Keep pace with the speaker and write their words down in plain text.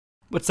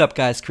What's up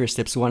guys, Chris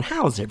Tips1.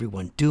 How's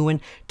everyone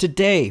doing?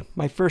 Today,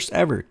 my first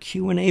ever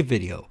Q&A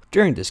video.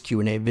 During this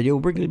Q&A video,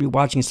 we're going to be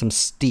watching some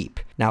Steep.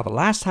 Now, the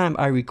last time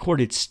I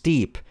recorded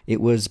Steep,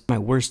 it was my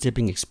worst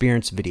dipping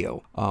experience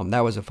video.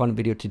 That was a fun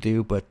video to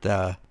do, but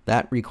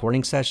that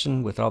recording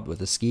session with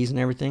the skis and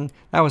everything,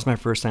 that was my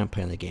first time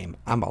playing the game.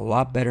 I'm a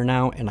lot better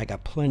now, and I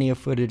got plenty of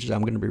footage that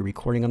I'm going to be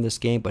recording on this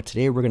game, but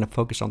today we're going to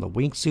focus on the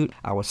wingsuit.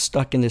 I was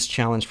stuck in this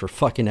challenge for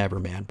fucking ever,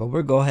 man. But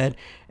we'll go ahead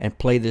and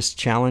play this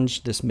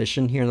challenge, this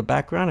mission here in the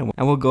background,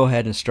 and we'll go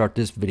ahead and start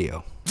this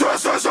video.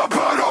 This is a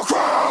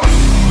battleground!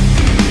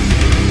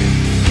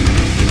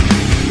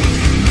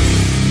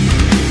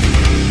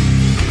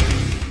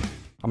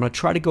 I'm going to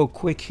try to go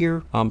quick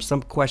here.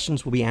 Some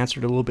questions will be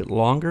answered a little bit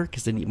longer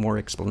because they need more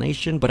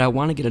explanation, but I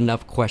want to get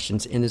enough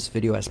questions in this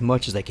video as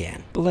much as I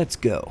can. But let's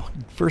go.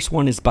 First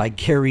one is by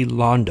Gary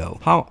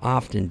Londo. How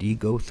often do you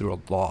go through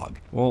a log?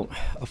 Well,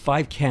 a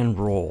 5-can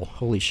roll.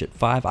 Holy shit,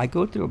 5. I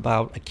go through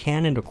about 1.25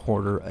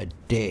 cans a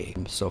day.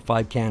 So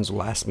 5 cans will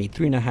last me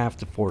 3.5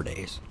 to 4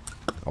 days.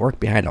 I work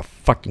behind a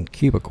fucking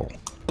cubicle.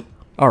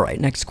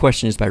 Alright, next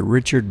question is by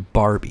Richard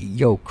Barbie.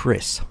 Yo,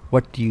 Chris,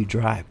 what do you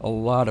drive? A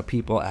lot of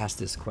people ask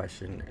this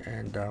question,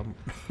 and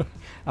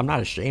I'm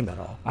not ashamed at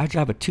all. I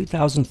drive a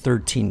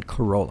 2013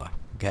 Corolla,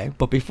 okay?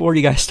 But before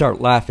you guys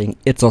start laughing,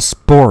 it's a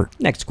sport.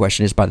 Next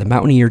question is by the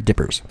Mountaineer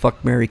Dippers.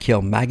 Fuck, marry,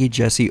 kill Maggie,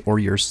 Jesse, or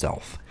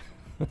yourself.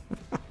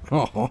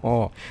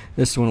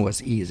 This one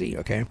was easy,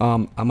 okay?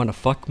 I'm gonna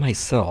fuck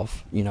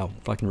myself, you know,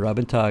 fucking rub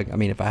and tug. I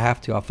mean, if I have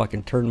to, I'll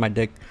fucking turn my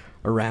dick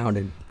around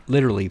and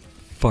literally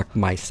fuck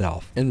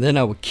myself, and then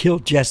I would kill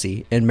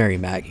Jesse and marry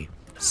Maggie.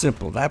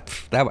 Simple. That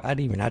I didn't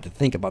even have to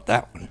think about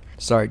that one.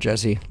 Sorry,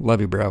 Jesse, love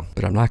you, bro,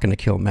 but I'm not gonna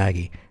kill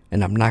Maggie,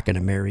 and I'm not gonna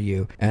marry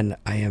you, and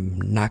I am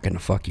not gonna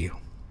fuck you.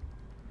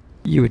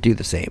 You would do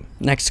the same.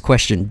 Next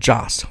question,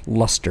 Joss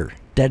Luster.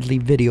 Deadly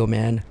video,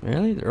 man.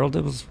 Really? The Earl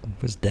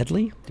was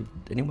deadly? Did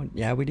anyone?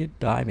 Yeah, we did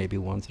die maybe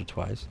once or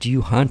twice. Do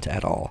you hunt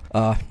at all?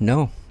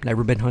 No,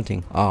 never been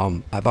hunting.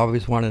 I've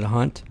always wanted to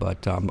hunt,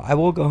 but I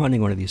will go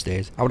hunting one of these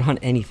days. I would hunt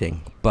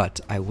anything,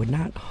 but I would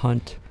not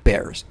hunt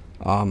bears.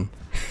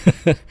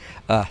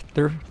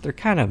 They're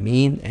kind of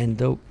mean, and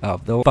they'll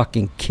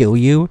fucking kill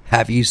you.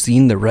 Have you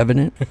seen The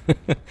Revenant?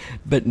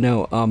 But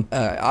no,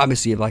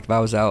 obviously, like if I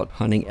was out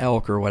hunting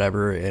elk or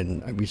whatever,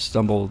 and we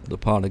stumbled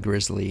upon a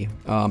grizzly,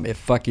 if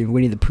fucking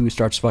Winnie the Pooh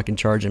starts fucking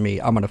charging me,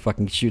 I'm gonna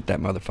fucking shoot that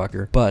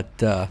motherfucker. But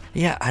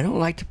yeah, I don't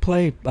like to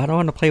play. I don't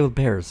want to play with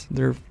bears.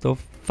 They'll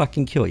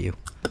fucking kill you.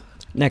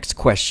 Next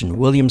question,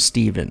 William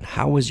Steven.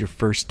 How was your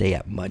first day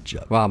at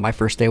MudJug? Wow, my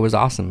first day was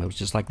awesome. It was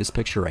just like this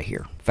picture right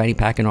here. Fanny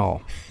pack and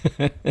all.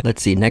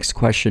 Let's see, next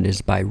question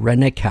is by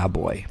Redneck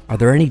Cowboy. Are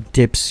there any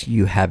dips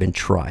you haven't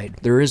tried?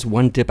 There is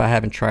one dip I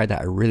haven't tried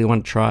that I really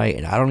want to try,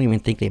 and I don't even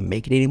think they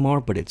make it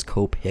anymore, but it's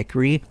Cope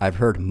Hickory. I've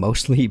heard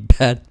mostly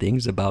bad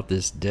things about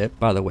this dip.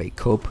 By the way,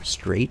 Cope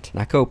Straight,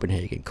 not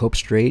Copenhagen. Cope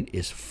Straight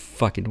is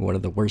fucking one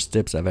of the worst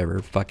dips I've ever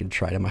fucking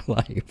tried in my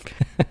life.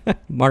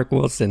 Mark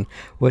Wilson,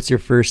 what's your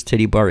first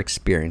titty bar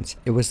experience?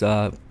 It was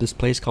this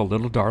place called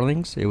Little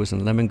Darlings. It was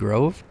in Lemon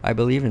Grove, I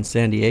believe, in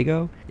San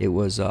Diego. It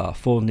was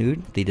full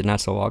nude. They did not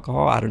sell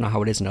alcohol. I don't know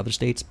how it is in other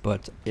states,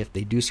 but if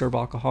they do serve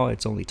alcohol,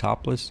 it's only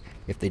topless.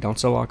 If they don't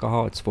sell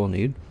alcohol, it's full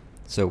nude.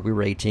 So we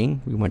were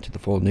 18. We went to the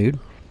full nude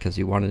because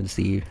we wanted to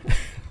see.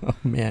 Oh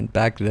man,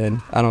 back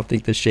then, I don't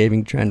think the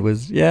shaving trend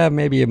was, yeah,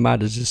 maybe it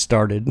might have just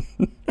started.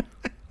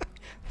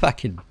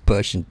 Fucking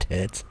bush and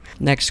tits.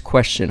 Next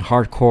question,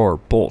 Hardcore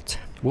Bolt.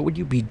 What would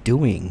you be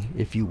doing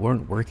if you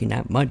weren't working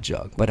at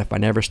MudJug? But if I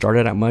never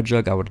started at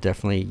MudJug, I would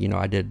definitely, you know,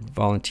 I did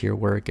volunteer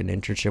work and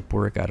internship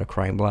work at a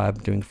crime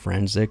lab doing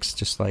forensics,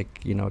 just like,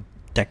 you know,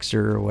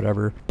 Dexter or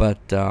whatever.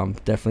 But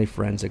definitely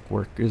forensic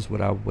work is what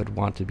I would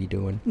want to be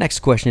doing. Next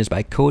question is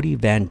by Cody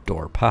Van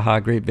Dorp. Haha,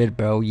 great vid,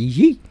 bro.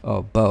 Yee.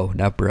 Oh, Bo,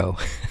 not bro.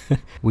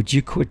 Would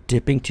you quit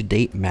dipping to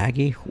date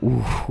Maggie?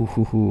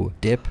 Ooh,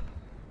 dip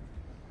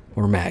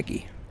or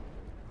Maggie?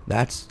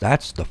 That's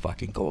the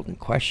fucking golden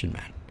question,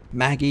 man.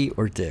 Maggie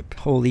or dip?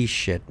 Holy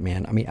shit,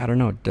 man. I mean, I don't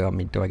know. Do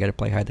I gotta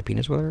play hide the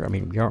penis with her? I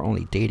mean, we are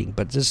only dating,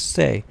 but just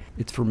say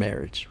it's for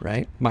marriage,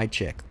 right? My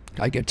chick.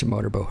 I get to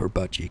motorboat her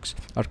butt cheeks.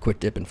 I'd quit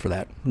dipping for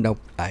that. Nope.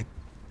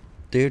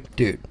 Dude,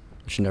 you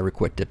should never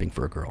quit dipping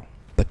for a girl.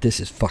 But this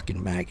is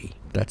fucking Maggie.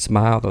 That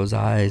smile, those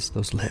eyes,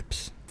 those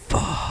lips.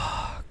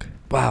 Fuck.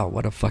 Wow,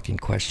 what a fucking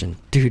question.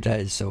 Dude, that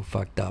is so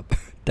fucked up.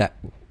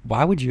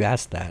 Why would you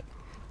ask that?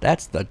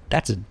 That's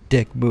a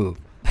dick move.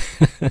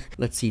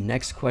 Let's see,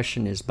 next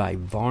question is by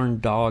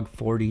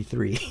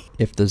VarnDog43.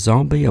 If the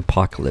zombie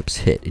apocalypse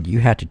hit and you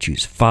had to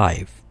choose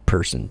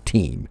 5-person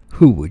team,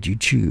 who would you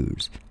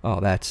choose?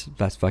 Oh, that's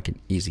fucking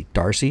easy.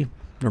 Darcy,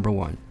 number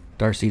 1.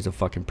 Darcy's a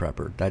fucking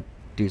prepper. That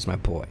dude's my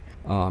boy.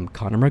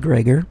 Conor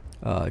McGregor,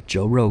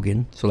 Joe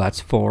Rogan, so that's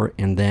 4,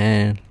 and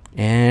then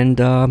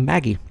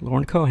Maggie,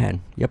 Lauren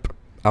Cohan. Yep.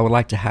 I would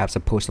like to have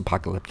some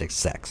post-apocalyptic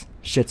sex.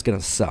 Shit's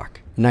gonna suck,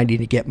 and I need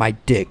to get my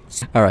dick.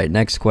 All right,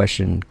 next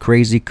question.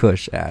 Crazy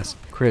Kush asks,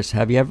 Chris,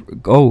 have you ever...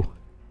 Oh,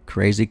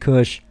 Crazy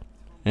Kush.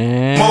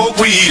 And... Smoke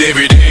weed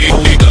every day.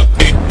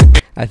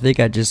 I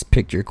think I just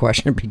picked your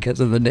question because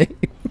of the name.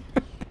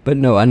 But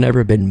no, I've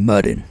never been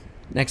mudding.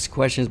 Next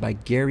question is by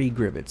Gary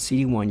Gribbett.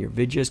 CD1, your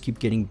videos keep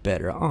getting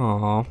better.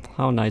 Aw,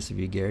 how nice of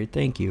you, Gary.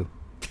 Thank you.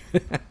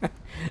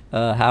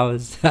 How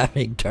is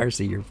having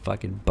Darcy your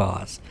fucking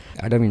boss?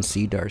 I don't even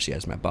see Darcy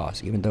as my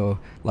boss, even though,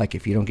 like,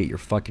 if you don't get your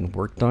fucking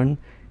work done,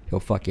 he'll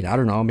fucking, I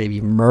don't know,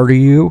 maybe murder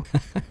you.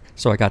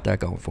 So I got that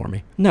going for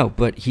me. No,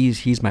 but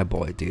he's my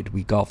boy, dude.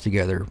 We golf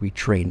together, we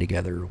train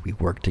together, we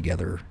work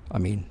together. I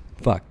mean,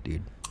 fuck,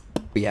 dude.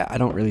 But yeah, I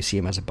don't really see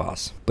him as a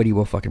boss, but he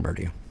will fucking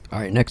murder you. All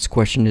right, next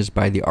question is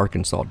by the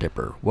Arkansas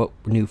Dipper. What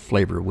new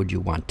flavor would you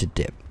want to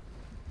dip?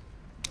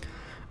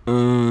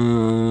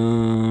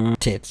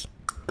 Tits.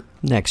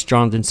 Next,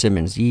 Jonathan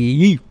Simmons.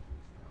 Yee.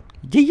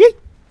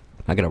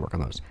 I gotta work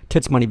on those.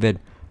 Tits money vid.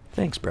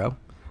 Thanks, bro.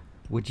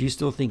 Would you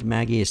still think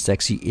Maggie is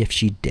sexy if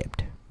she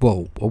dipped?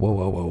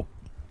 Whoa.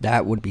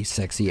 That would be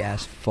sexy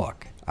as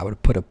fuck. I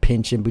would put a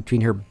pinch in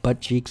between her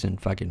butt cheeks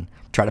and fucking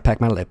try to pack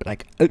my lip.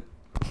 Like,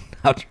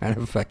 I'll try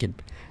to fucking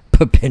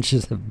put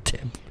pinches of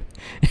dip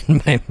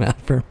in my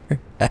mouth for her.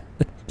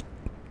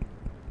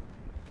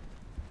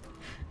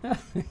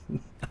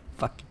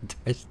 Fucking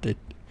twisted.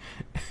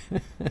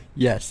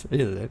 Yes,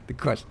 the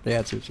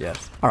answer is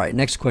yes. All right,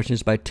 next question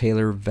is by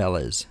Taylor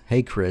Velez.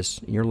 Hey Chris,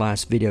 in your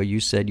last video you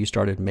said you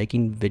started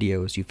making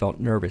videos you felt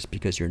nervous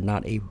because you're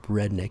not a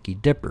rednecky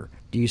dipper.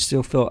 Do you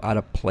still feel out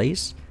of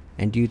place?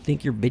 And do you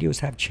think your videos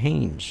have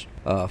changed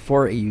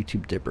for a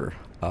YouTube dipper?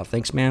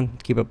 Thanks, man.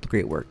 Keep up the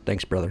great work.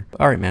 Thanks, brother.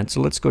 All right, man.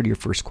 So let's go to your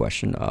first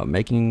question.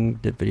 Making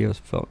dip videos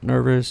felt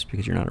nervous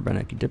because you're not a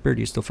rednecky dipper. Do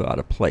you still feel out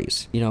of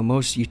place? You know,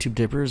 most YouTube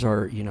dippers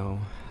are, you know,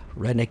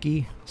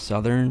 rednecky,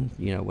 southern,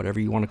 you know, whatever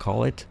you want to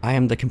call it. I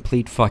am the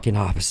complete fucking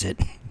opposite.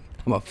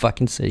 I'm a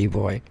fucking city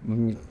boy. I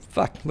mean,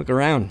 fuck, look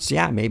around. So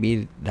yeah,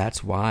 maybe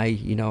that's why,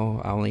 you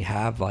know, I only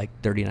have like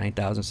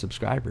 39,000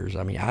 subscribers.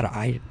 I mean, I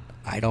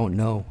don't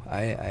know.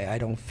 I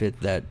don't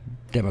fit that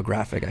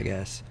demographic, I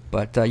guess.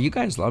 But you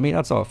guys love me.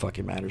 That's all that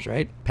fucking matters,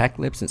 right? Pack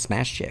lips and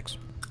smash chicks.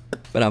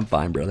 But I'm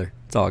fine, brother.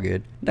 It's all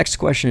good. Next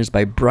question is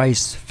by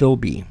Bryce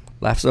Philby.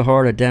 Laugh so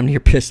hard I damn near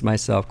pissed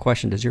myself.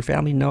 Question, does your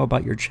family know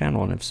about your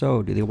channel? And if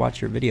so, do they watch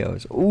your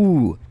videos?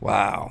 Ooh,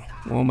 wow.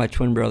 Well, my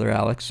twin brother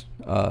Alex,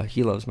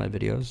 he loves my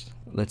videos.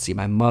 Let's see,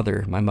 my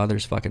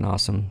mother's fucking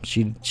awesome.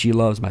 She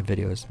loves my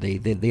videos.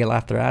 They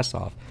laugh their ass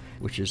off,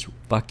 which is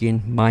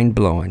fucking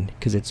mind-blowing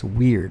because it's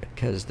weird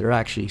because they're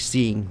actually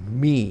seeing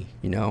me,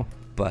 you know.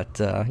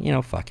 But, you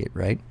know, fuck it,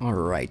 right? All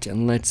right,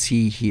 and let's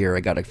see here. I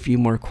got a few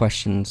more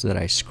questions that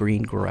I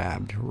screen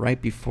grabbed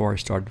right before I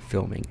started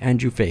filming.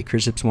 Andrew Fay,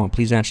 Chris Ipswon,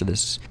 please answer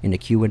this in the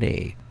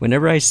Q&A.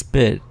 Whenever I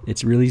spit,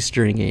 it's really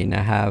stringy, and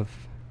I have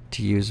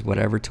to use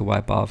whatever to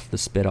wipe off the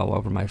spit all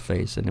over my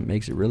face, and it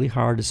makes it really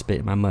hard to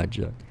spit in my mud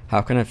jug.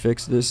 How can I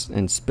fix this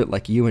and spit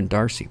like you and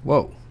Darcy?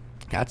 Whoa,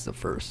 that's the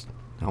first.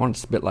 I want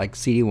to spit like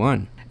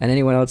CD1. And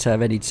anyone else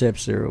have any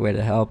tips or a way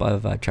to help?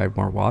 I've tried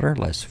more water,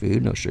 less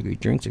food, no sugary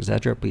drinks,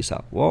 etc. Please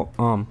help.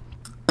 Well,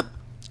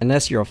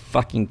 unless you're a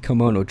fucking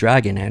kimono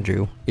dragon,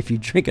 Andrew. If you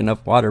drink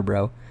enough water,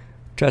 bro,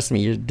 trust me,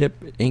 your dip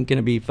ain't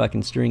gonna be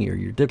fucking stringy, or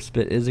your dip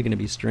spit isn't gonna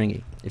be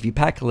stringy. If you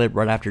pack a lip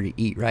right after you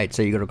eat, right?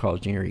 Say you go to Carl's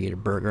Jr., you eat a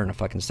burger and a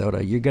fucking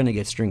soda, you're gonna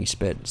get stringy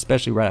spit,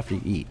 especially right after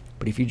you eat.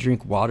 But if you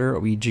drink water,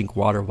 or you drink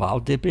water while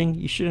dipping,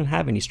 you shouldn't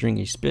have any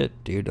stringy spit,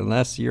 dude,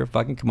 unless you're a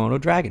fucking kimono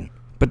dragon.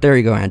 But there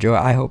you go, Andrew.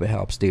 I hope it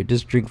helps, dude.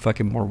 Just drink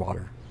fucking more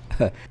water.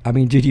 I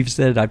mean, dude, you've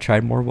said I've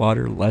tried more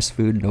water, less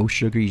food, no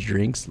sugary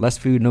drinks. Less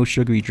food, no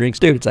sugary drinks.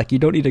 Dude, it's like you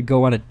don't need to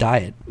go on a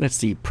diet. Let's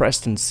see.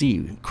 Preston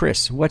C.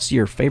 Chris, what's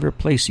your favorite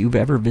place you've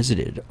ever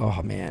visited?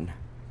 Oh, man.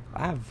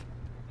 I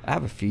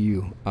have a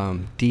few.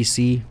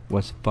 DC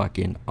was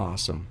fucking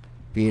awesome.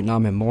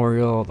 Vietnam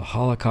Memorial, the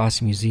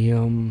Holocaust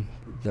Museum,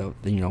 the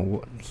you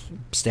know,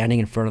 standing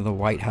in front of the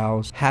White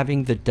House,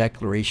 having the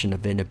Declaration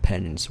of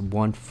Independence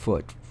 1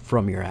 foot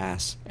from your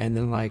ass, and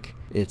then like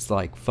it's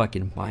like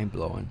fucking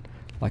mind-blowing.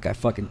 Like I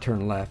fucking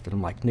turn left and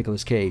I'm like,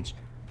 Nicolas Cage,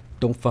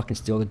 don't fucking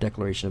steal the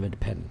Declaration of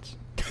Independence.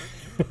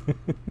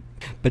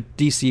 But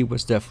DC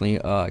was definitely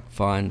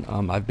fun.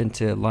 I've been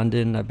to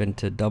London, I've been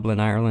to Dublin,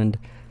 Ireland.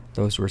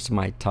 Those were some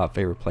of my top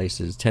favorite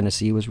places.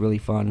 Tennessee was really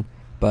fun.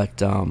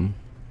 But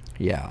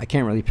yeah, I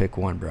can't really pick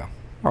one, bro.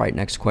 All right,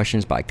 next question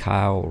is by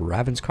Kyle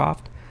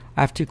Ravenscroft.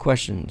 I have 2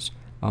 questions.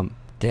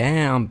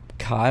 Damn,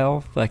 Kyle,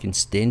 fucking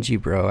stingy,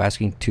 bro,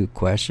 asking 2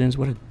 questions.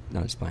 What a...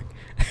 No, it's fine.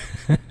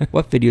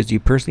 What videos do you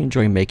personally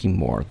enjoy making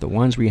more? The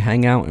ones where you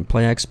hang out and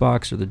play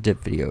Xbox, or the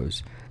dip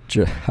videos?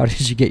 How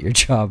did you get your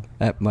job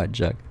at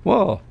MudJug?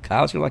 Whoa,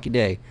 Kyle, it's your lucky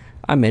day.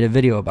 I made a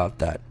video about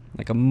that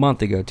like a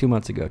month ago, 2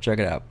 months ago. Check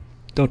it out.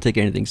 Don't take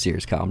anything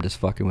serious, Kyle. I'm just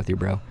fucking with you,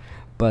 bro.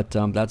 But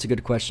that's a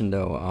good question,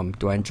 though.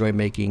 Do I enjoy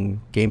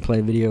making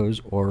gameplay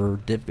videos or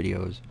dip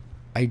videos?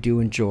 I do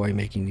enjoy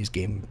making these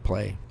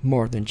gameplay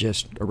more than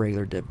just a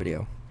regular dip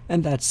video.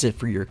 And that's it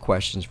for your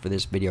questions for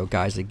this video,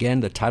 guys. Again,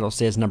 the title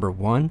says number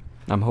 1.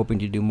 I'm hoping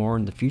to do more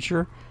in the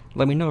future.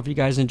 Let me know if you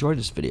guys enjoyed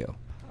this video.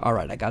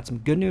 Alright, I got some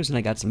good news and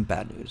I got some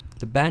bad news.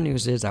 The bad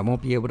news is I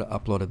won't be able to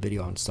upload a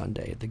video on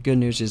Sunday. The good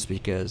news is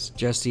because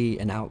Jesse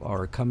and Outlaw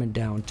are coming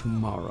down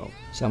tomorrow.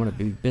 So I'm going to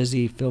be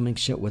busy filming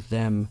shit with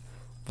them,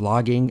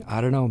 vlogging, I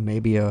don't know,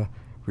 maybe a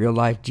real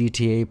life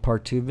GTA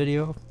Part 2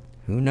 video.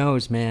 Who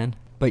knows, man.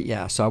 But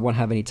yeah, so I won't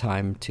have any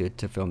time to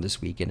film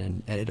this weekend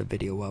and edit a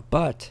video up.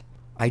 But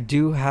I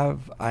do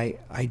have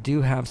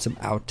some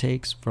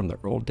outtakes from the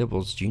Earl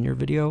Dibbles Jr.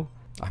 video.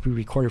 I'll be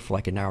recorded for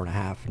like an hour and a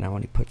half and I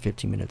only put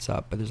 15 minutes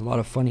up, but there's a lot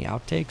of funny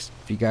outtakes.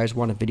 If you guys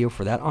want a video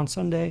for that on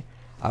Sunday,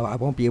 I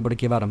won't be able to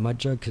give out a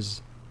MudJug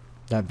because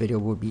that video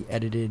will be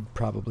edited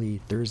probably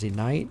Thursday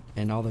night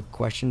and all the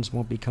questions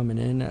won't be coming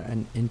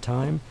in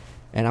time,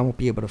 and I won't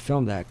be able to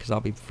film that because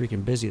I'll be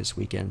freaking busy this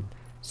weekend.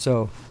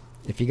 So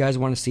if you guys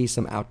want to see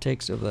some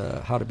outtakes of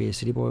the How to Be a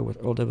City Boy with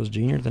Earl Dibbles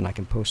Jr., then I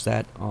can post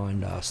that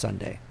on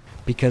Sunday.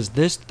 Because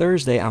this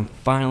Thursday I'm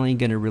finally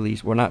going to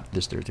release, well not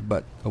this Thursday,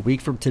 but a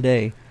week from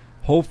today,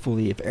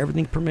 hopefully, if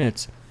everything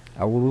permits,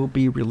 I will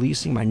be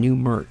releasing my new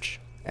merch.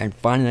 And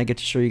finally, I get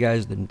to show you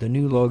guys the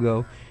new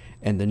logo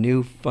and the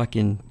new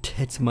fucking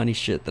tits money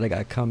shit that I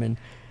got coming.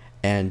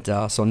 And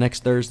so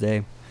next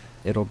Thursday,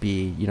 it'll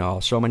be, you know,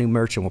 I'll show my new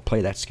merch and we'll play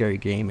that scary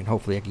game. And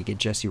hopefully I can get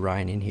Jesse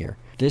Ryan in here.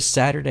 This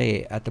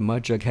Saturday at the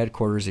MudJug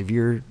headquarters, if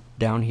you're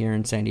down here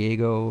in San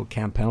Diego,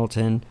 Camp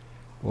Pendleton,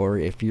 or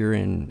if you're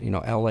in, you know,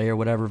 LA or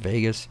whatever,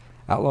 Vegas,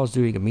 Outlaw's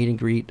doing a meet and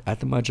greet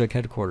at the MudJug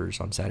headquarters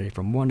on Saturday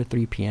from 1 to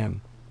 3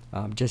 p.m.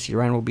 Jesse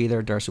Ryan will be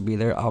there, Darce will be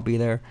there, I'll be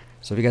there.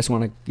 So if you guys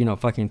want to, you know,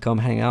 fucking come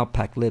hang out,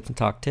 pack lips and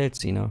talk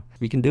tits, you know,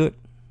 we can do it.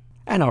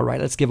 And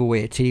alright, let's give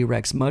away a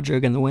T-Rex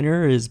MudJug, and the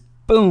winner is,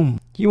 boom!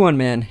 You won,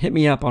 man. Hit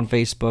me up on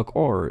Facebook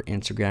or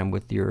Instagram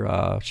with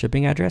your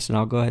shipping address, and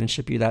I'll go ahead and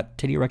ship you that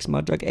T-Rex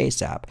MudJug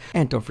ASAP.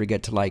 And don't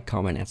forget to like,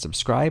 comment, and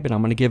subscribe, and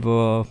I'm going to give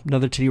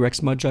another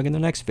T-Rex MudJug in the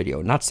next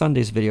video. Not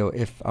Sunday's video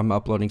if I'm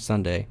uploading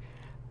Sunday.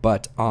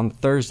 But on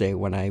Thursday,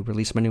 when I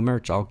release my new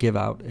merch, I'll give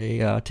out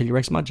a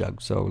T-Rex MudJug.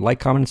 So like,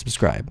 comment, and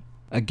subscribe.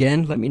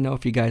 Again, let me know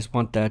if you guys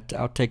want that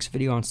outtakes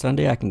video on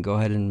Sunday. I can go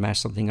ahead and mash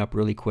something up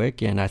really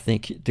quick. And I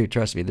think, dude,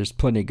 trust me, there's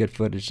plenty of good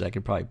footage that I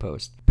could probably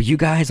post. But you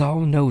guys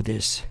all know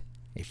this.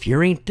 If you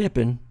ain't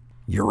dipping,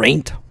 you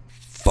ain't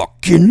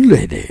fucking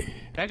living.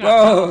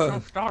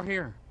 Whoa! Start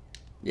here.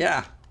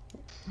 Yeah.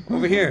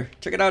 Over here.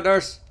 Check it out,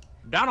 Darce.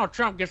 Donald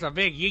Trump gets a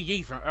big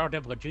yee-yee from Earl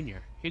Dibbles Jr.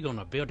 He's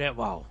gonna build that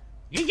wall.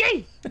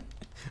 Yee-yee!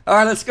 All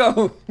right, let's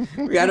go.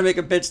 We got to make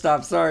a pit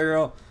stop. Sorry,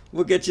 Earl.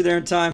 We'll get you there in time.